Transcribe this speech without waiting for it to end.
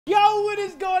Yo, what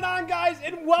is going on, guys?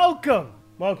 And welcome.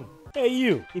 Hey,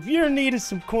 you. If you're in need of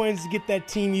some coins to get that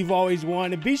team you've always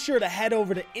wanted, be sure to head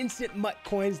over to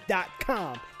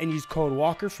instantmuttcoins.com and use code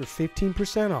Walker for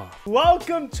 15% off.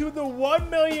 Welcome to the 1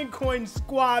 million coin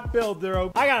squad builder.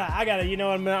 I gotta, you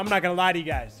know, I'm not gonna lie to you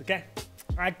guys, okay?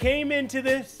 I came into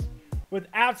this with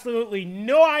absolutely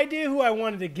no idea who I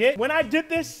wanted to get. When I did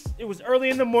this, it was early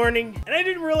in the morning, and I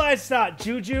didn't realize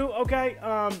Juju, okay?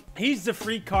 He's the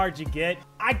free card you get.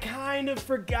 I kind of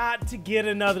forgot to get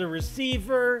another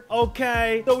receiver,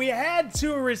 okay? So we had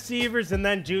 2 receivers and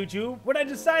then Juju. What I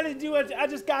decided to do, I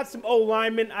just got some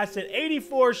O-linemen. I said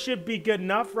 84 should be good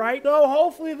enough, right? So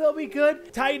hopefully they'll be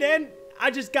good. Tight end,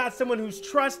 I just got someone who's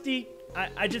trusty.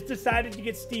 I just decided to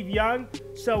get Steve Young.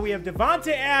 So we have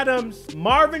Devontae Adams,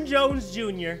 Marvin Jones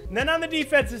Jr. And then on the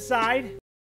defensive side,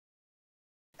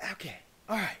 okay,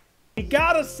 all right. We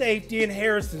got a safety in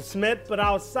Harrison Smith, but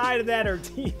outside of that,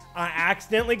 I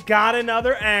accidentally got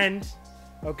another end,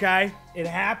 okay? It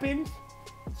happened.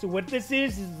 So what this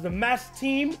is the mess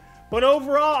team. But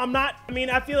overall,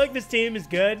 I feel like this team is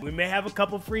good. We may have a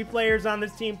couple free players on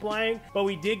this team playing, but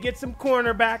we did get some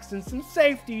cornerbacks and some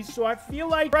safeties, so I feel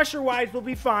like pressure-wise we'll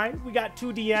be fine. We got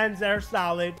 2 DNs that are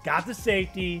solid. Got the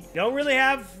safety. Don't really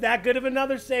have that good of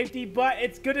another safety, but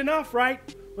it's good enough, right?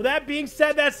 With that being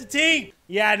said, that's the team.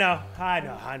 Yeah, I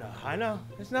know.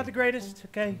 It's not the greatest,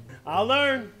 okay? I'll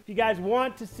learn. If you guys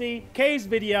want to see Kay's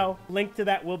video, link to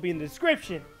that will be in the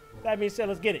description. That being said,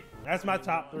 let's get it. That's my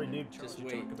top 3, dude. Just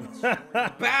wait.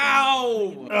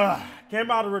 Bow!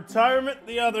 Came out of retirement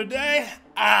the other day.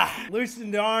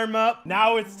 Loosened the arm up.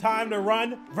 Now it's time to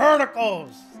run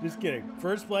verticals. Just kidding.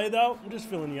 First play, though, I'm just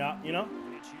feeling you out, you know?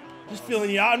 Just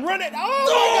feeling you out and run it.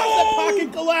 Oh, my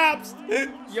gosh, that pocket collapsed.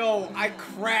 Yo, I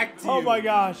cracked you. Oh, my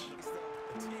gosh.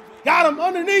 Got him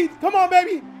underneath. Come on,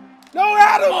 baby. No,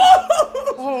 Adam!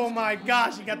 Oh my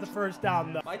gosh, he got the first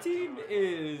down though. My team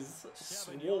is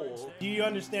swole. Do you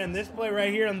understand this play right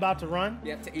here I'm about to run?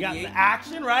 Yeah, to 88. You got the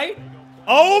action, right?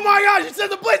 Oh my gosh, it says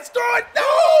the blitz, throw it!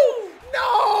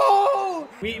 No!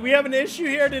 We have an issue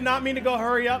here, did not mean to go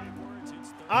hurry up.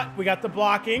 We got the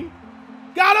blocking.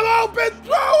 Got him open,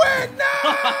 throw it!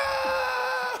 No!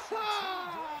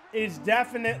 It's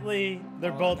definitely,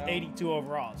 they're both 82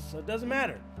 overall, so it doesn't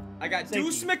matter. I got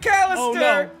Deuce McAllister. Oh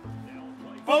no.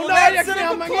 Oh no, that's in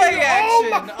the play action. Oh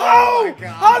my God.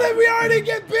 How did we already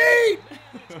get beat?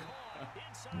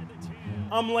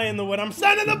 I'm laying the wood. I'm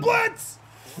sending the blitz.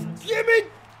 Give me.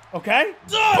 Okay.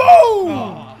 Boom.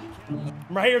 Oh. I'm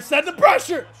right here. Send the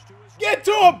pressure. Get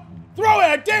to him. Throw it.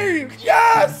 I dare you.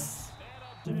 Yes.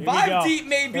 5 deep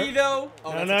maybe though.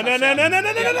 Oh, no.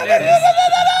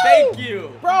 Thank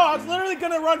you. Bro, I was literally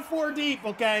going to run 4 deep,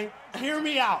 okay? Hear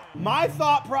me out. My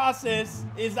thought process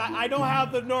is I don't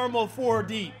have the normal 4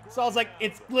 deep. So I was like,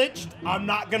 it's glitched. I'm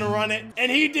not going to run it.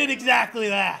 And he did exactly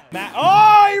that.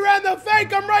 Oh, he ran the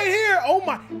fake. I'm right here. Oh,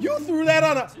 my. You threw that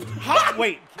on a...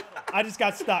 Wait. I just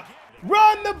got stuck.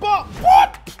 Run the ball.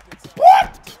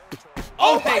 What?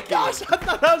 Oh, my gosh. I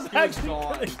thought that was actually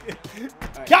gone.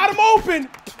 Right. Got him open.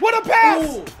 What a pass.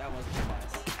 Ooh, that wasn't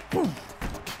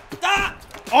a pass.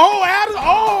 Oh, Adam.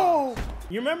 Oh.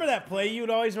 You remember that play you would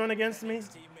always run against me?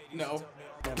 No.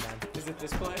 Is it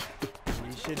this play?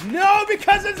 You should know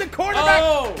because it's a quarterback.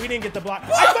 Oh. We didn't get the block.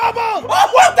 I fumbled.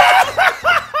 What the?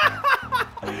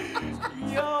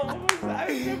 Yo,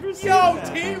 I've never seen that.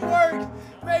 Yo, Teamwork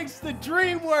makes the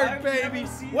dream work, baby.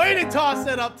 Way to toss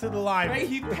that up to the line. Right,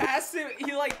 he passed it.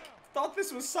 He like thought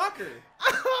this was soccer.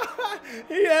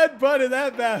 He headbutted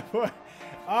that bad boy.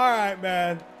 All right,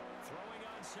 man.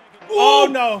 Ooh. Oh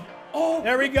no. Oh,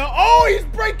 there we go. Oh, he's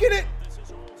breaking it.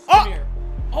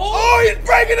 Oh, he's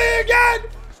breaking it again.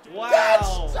 Wow.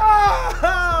 Touchdown.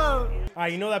 All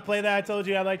right, you know that play that I told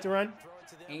you I like to run?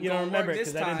 Ain't You don't remember it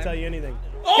because I didn't tell you anything.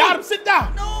 Oh. Got him. Sit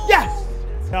down. No. Yes.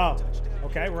 Oh,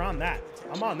 okay, we're on that.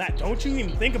 I'm on that. Don't you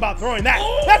even think about throwing that.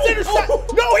 Oh. That's intercept. Oh.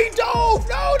 No, he dove.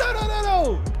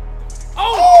 No.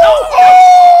 Oh.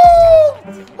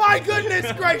 My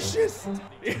goodness gracious.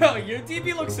 Yo, your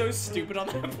DB looks so stupid on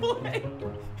that play.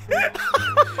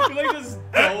 You like just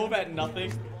dove at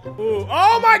nothing. Ooh.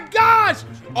 Oh my gosh!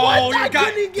 Oh, your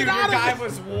guy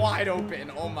was wide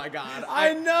open. Oh my God.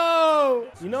 I know.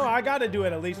 You know, I got to do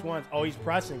it at least once. Oh, he's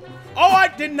pressing. Oh, I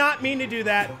did not mean to do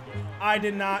that. I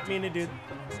did not mean to do that.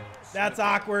 That's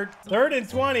awkward. 3rd and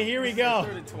 20. Here we go.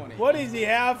 3rd and 20. What does he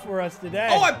have for us today?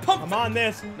 Oh, I pumped. I'm on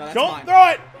this. No, don't throw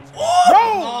it.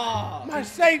 Oh. Bro, my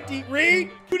safety,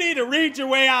 Reed. You need to read your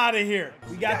way out of here.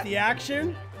 We got the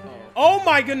action. Oh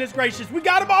my goodness gracious. We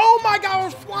got him. Oh my God, I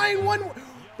was flying one.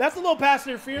 That's a little pass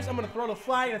interference. I'm going to throw the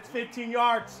flag. That's 15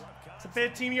 yards. It's a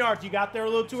 15 yards. You got there a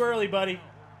little too early, buddy.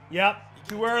 Yep.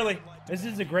 Too early. This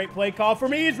is a great play call for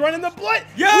me. He's running the blitz.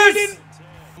 Yes!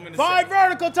 5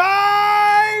 vertical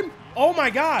time. Oh my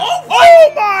God.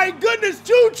 Oh my goodness,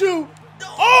 Choo-Choo.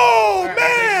 Oh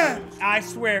man. I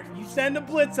swear, you send a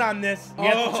blitz on this, you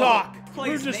have to talk.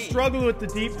 We're just struggling with the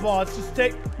deep ball. It's just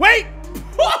wait.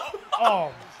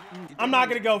 Oh, I'm not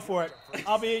gonna go for it.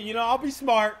 I'll be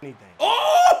smart.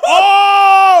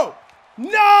 Oh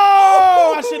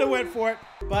no! I should have went for it.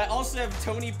 But I also have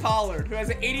Tony Pollard, who has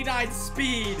an 89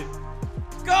 speed.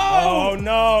 Go! Oh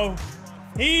no,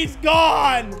 he's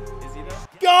gone. Is he though?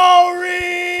 Go,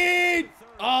 Reed!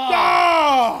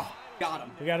 Oh! Got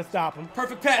him. We gotta stop him.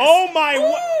 Perfect pass. Oh my!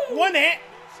 One hand.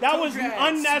 That was Drag,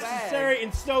 unnecessary swag.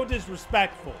 and so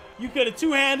disrespectful. You could have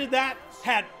two-handed that,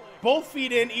 had both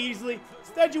feet in easily.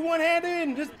 Instead, you one-handed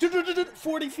in, just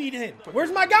 40 feet in.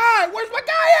 Where's my guy? Where's my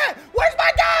guy at? Where's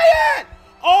my guy at?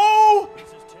 Oh!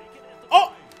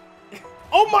 Oh!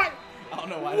 Oh my! I don't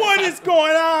know why. What is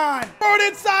going on? Throw it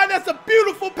inside. That's a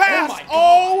beautiful pass. Oh my God.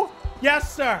 Oh,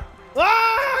 yes, sir. Ah,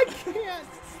 I can't.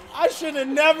 I should have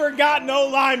never got no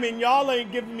lineman. Y'all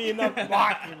ain't giving me enough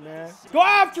blocking, man. Go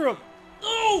after him.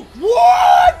 Oh,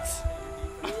 what?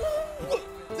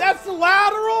 That's the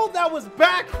lateral? That was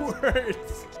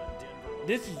backwards.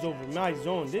 This is over my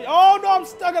zone. Oh, no, I'm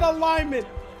stuck at a lineman.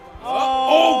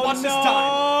 Oh, watch this time.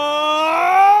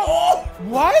 Oh,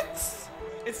 what?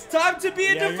 It's time to be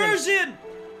a diversion.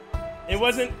 It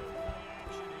wasn't.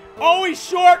 Oh, he's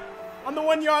short on the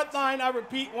 1 yard line. I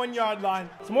repeat, 1 yard line.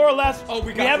 It's more or less. Oh,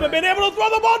 we haven't been able to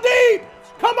throw the ball deep.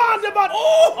 Come on, Devon.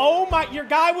 Oh my! Your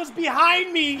guy was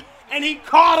behind me and he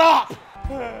caught up.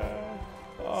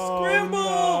 Scramble! No.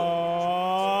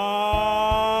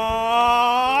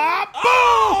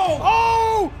 Boom!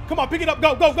 Oh! Come on, pick it up.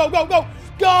 Go! Go! Go! Go! Go!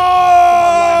 Go!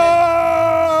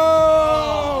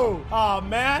 Oh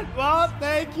man. Well,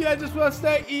 thank you. I just want to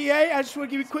say, EA. I just want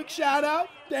to give you a quick shout out.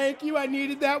 Thank you. I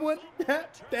needed that one.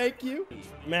 Thank you.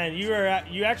 Man, you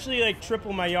actually like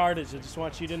triple my yardage. I just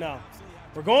want you to know.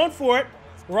 We're going for it.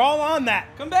 We're all on that.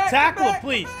 Come back. Tackle come back, him,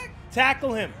 please. come back.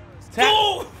 Tackle him.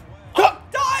 Dive!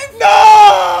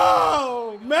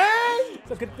 No, man.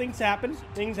 So good things happen.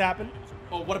 Things happen.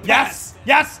 Oh, what a pass. Yes.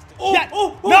 Yes. Oh, yes.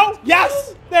 oh, oh, no. oh.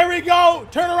 Yes. There we go.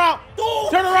 Turn around. Oh.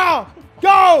 Turn around.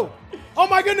 Go. Oh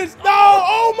my goodness. No.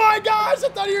 Oh my gosh. I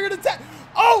thought you were gonna tap.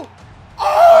 Oh. Oh.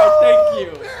 All right, thank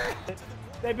you.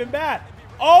 They've been bad.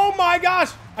 Oh my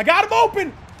gosh. I got him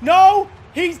open. No.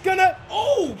 He's gonna.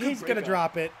 Oh. He's gonna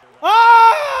drop it.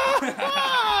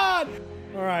 Ah!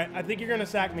 All right. I think you're gonna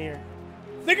sack me here.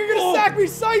 I think you're gonna sack me.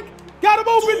 Psych. Got him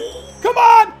open. Come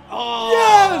on. Oh.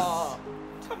 Yes.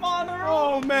 Come on, Earl.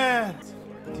 Oh man.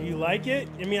 Do you like it?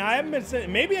 I mean, I haven't been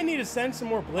sending. Maybe I need to send some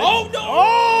more blitz. Oh no!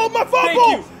 Oh my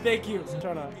fumble! Thank you.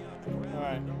 Turn on. All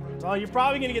right. Well, you're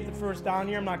probably gonna get the first down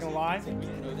here. I'm not gonna lie.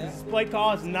 This play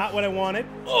call is not what I wanted.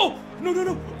 Oh no!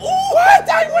 Oh, what?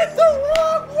 I went the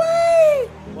wrong way.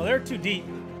 Well, they're too deep.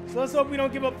 So let's hope we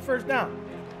don't give up the first down.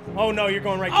 Oh no, you're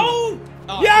going right to him.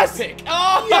 Oh, yes! Pick.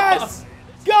 Oh. Yes!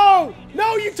 Go!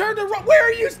 No, you turned the wrong. Where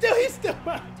are you still? He's still.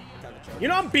 You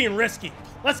know I'm being risky.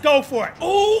 Let's go for it.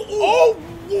 Oh!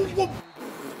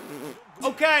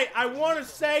 Okay, I want to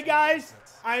say, guys,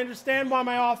 I understand why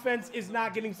my offense is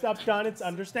not getting stuff done. It's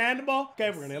understandable.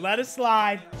 Okay, we're gonna let it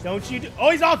slide. Don't you do?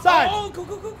 Oh, he's outside. Oh, go.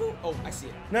 Oh, I see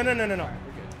it. No. No.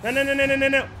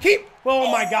 Keep.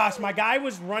 Oh my gosh, my guy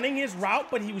was running his route,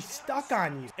 but he was stuck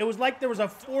on you. It was like there was a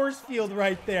force field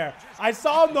right there. I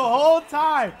saw him the whole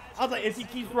time. I was like, if he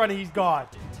keeps running, he's gone.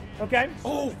 Okay.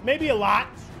 Oh, maybe a lot.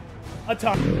 A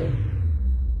ton.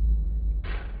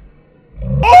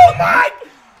 Oh my!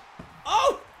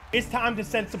 Oh! It's time to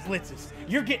send some blitzes.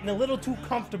 You're getting a little too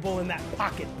comfortable in that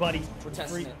pocket, buddy. We're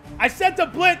testing it. I sent a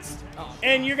blitz,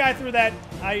 and your guy threw that.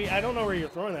 I don't know where you're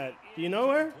throwing that. Do you know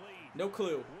where? No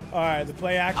clue. All right, the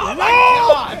play action. Oh my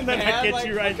God, and then man. I get Like,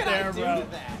 you right what can I there, do bro. to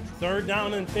that? 3rd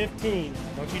down and 15.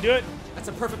 Don't you do it? That's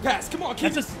a perfect pass. Come on,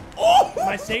 kid. That's just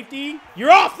my safety.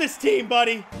 You're off this team,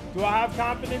 buddy. Do I have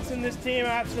confidence in this team?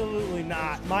 Absolutely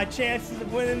not. My chances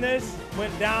of winning this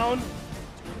went down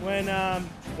when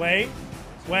wait.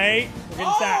 We're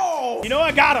getting sacked. You know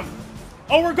I got him.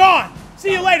 Oh, we're gone.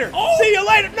 See you later. See you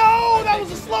later. No, that was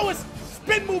the slowest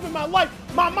spin move in my life.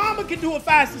 My mama can do a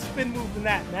faster spin move than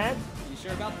that, man. You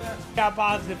sure about that? Got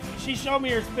positive. She showed me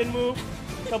her spin move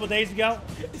a couple days ago.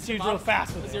 She was real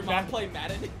fast with it. Does your mom play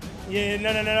Madden? Yeah,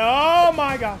 no. Oh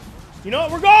my gosh. You know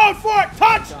what? We're going for it.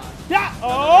 Touch. Yeah.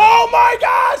 Oh my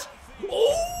gosh.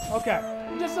 Okay.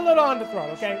 Just a little underthrown,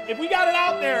 okay? If we got it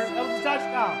out there, that was a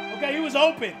touchdown. Okay, he was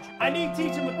open. I need to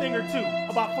teach him a thing or two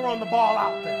about throwing the ball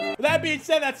out there. With that being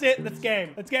said, that's it. That's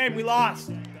game. We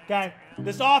lost. Okay.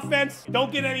 This offense,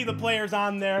 don't get any of the players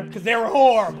on there because they were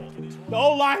horrible. The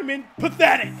O-lineman,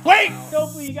 pathetic. Wait!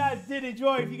 Hopefully you guys did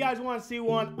enjoy. If you guys want to see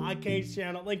one on Kay's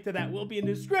channel, link to that will be in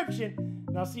the description.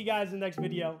 And I'll see you guys in the next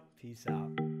video. Peace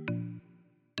out.